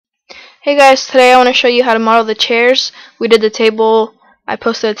Hey guys, today I want to show you how to model the chairs. We did the table, I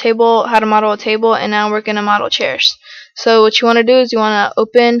posted a table, how to model a table, and now we're going to model chairs. So what you want to do is you want to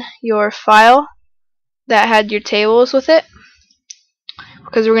open your file that had your tables with it,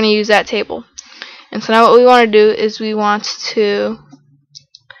 because we're going to use that table. And so now what we want to do is we want to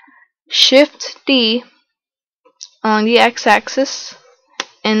Shift D on the x-axis,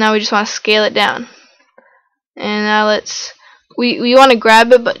 and now we just want to scale it down. And now we want to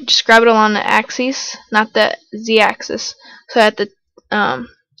grab it, but just grab it along the axes, not the z-axis, so that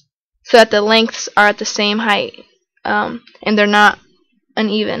the lengths are at the same height, and they're not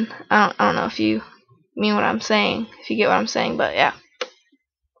uneven. I don't know if you mean what I'm saying, if you get what I'm saying, but yeah.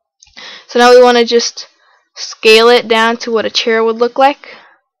 So now we want to just scale it down to what a chair would look like.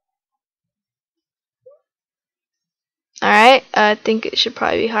 Alright, I think it should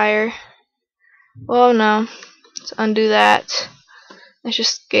probably be higher. Well, no. Let's undo that. Let's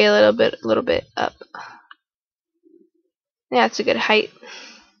just scale it a little bit up. Yeah, it's a good height.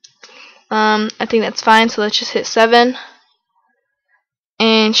 I think that's fine, so let's just hit 7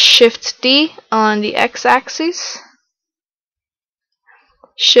 and Shift D on the x-axis,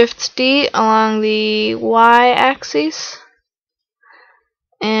 Shift D along the y-axis,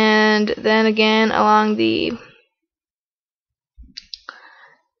 and then again along the,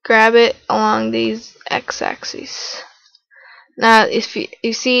 grab it along these x-axes. Now if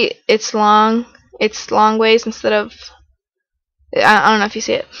you see it's long ways instead of, I don't know if you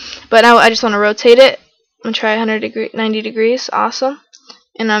see it, but now I just want to rotate it. I'm gonna try 90 degrees, awesome.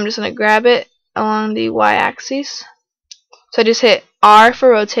 And I'm just gonna grab it along the y-axis. So I just hit R for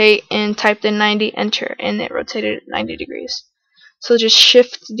rotate and typed in 90, enter, and it rotated 90 degrees. So just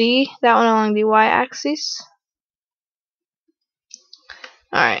Shift D, that one along the y-axis.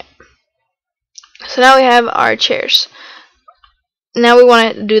 Alright. So now we have our chairs. Now we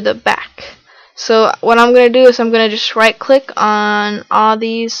want to do the back. So what I'm going to do is I'm going to just right click on all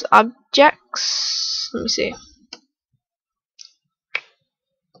these objects. Let me see.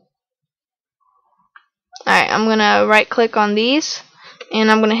 Alright, I'm going to right click on these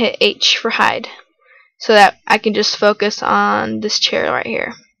and I'm going to hit H for hide, so that I can just focus on this chair right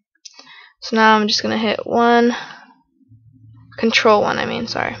here. So now I'm just going to hit Control 1, I mean,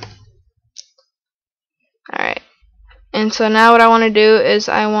 sorry. Alright, and so now what I want to do is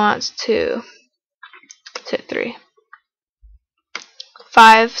I want to hit 3,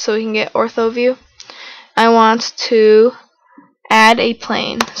 5, so we can get ortho view. I want to add a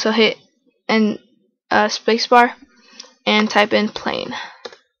plane, so hit spacebar and type in plane,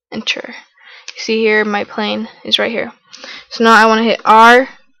 enter. You see here my plane is right here. So now I want to hit R,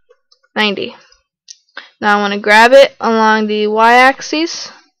 90. Now I want to grab it along the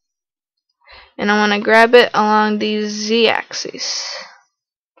y-axis, and I want to grab it along the z-axis,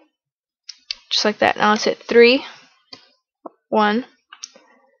 just like that. Now let's hit 3, 1,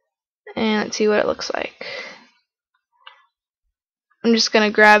 and let's see what it looks like. I'm just going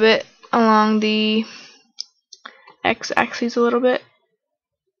to grab it along the x-axis a little bit.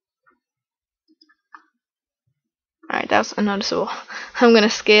 Alright, that's unnoticeable. I'm going to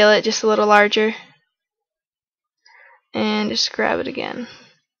scale it just a little larger and just grab it again.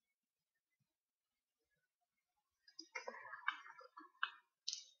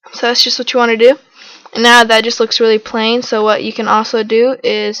 So that's just what you want to do. And now that just looks really plain, so what you can also do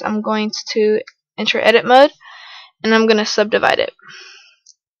is I'm going to enter edit mode and I'm going to subdivide it.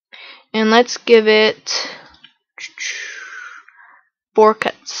 And let's give it 4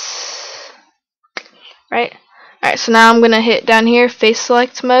 cuts. Right? Alright, so now I'm going to hit down here, face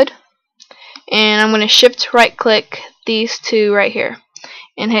select mode, and I'm going to shift right click these two right here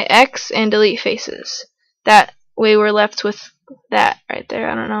and hit X and delete faces. That way we're left with that right there.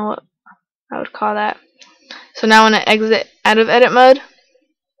 I don't know what I would call that. So now I want to exit out of edit mode,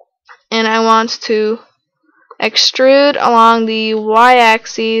 and I want to extrude along the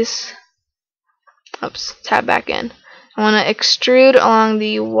y-axis. Oops, tab back in. I want to extrude along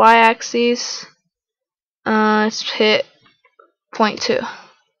the y-axis. Let's hit 0.2.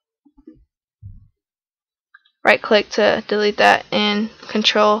 Right click to delete that and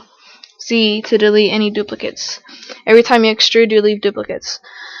Control Z to delete any duplicates. Every time you extrude, you leave duplicates.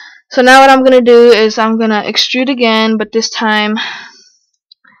 So now what I'm going to do is I'm going to extrude again, but this time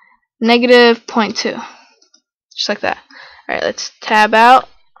negative 0.2. Just like that. Alright, let's tab out,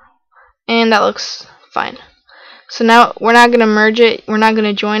 and that looks fine. So now we're not going to merge it, we're not going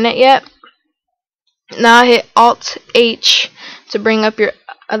to join it yet. Now hit Alt H to bring up your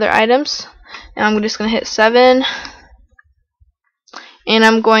other items, and I'm just going to hit 7, and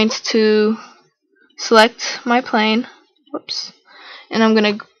I'm going to select my plane. Whoops. And I'm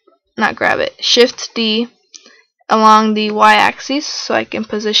going to not grab it, Shift D along the y-axis so I can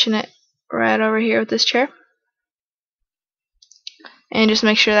position it right over here with this chair, and just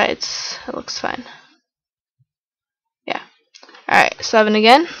make sure that it looks fine. Yeah. Alright, 7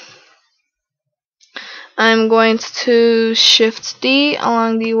 again. I'm going to Shift D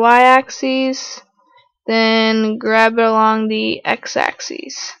along the y-axis, then grab it along the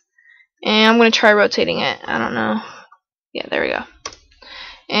x-axis, and I'm going to try rotating it. I don't know. Yeah, there we go.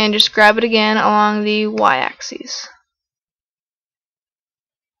 And just grab it again along the y-axis.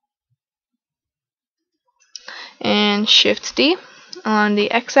 And Shift D along the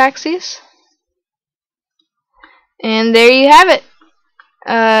x-axis. And there you have it.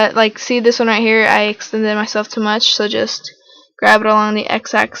 Like, see this one right here, I extended myself too much, so just grab it along the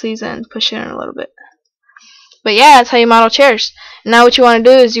x-axis and push it in a little bit. But yeah, that's how you model chairs. Now what you want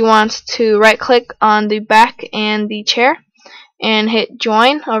to do is you want to right click on the back and the chair and hit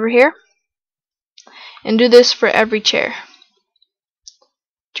join over here, and do this for every chair.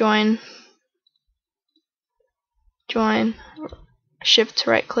 Join, join, shift to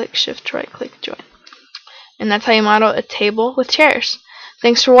right click, join. And that's how you model a table with chairs.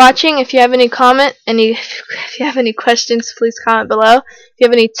 Thanks for watching. If you have any if you have any questions, please comment below. If you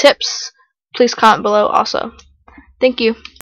have any tips, please comment below also. Thank you.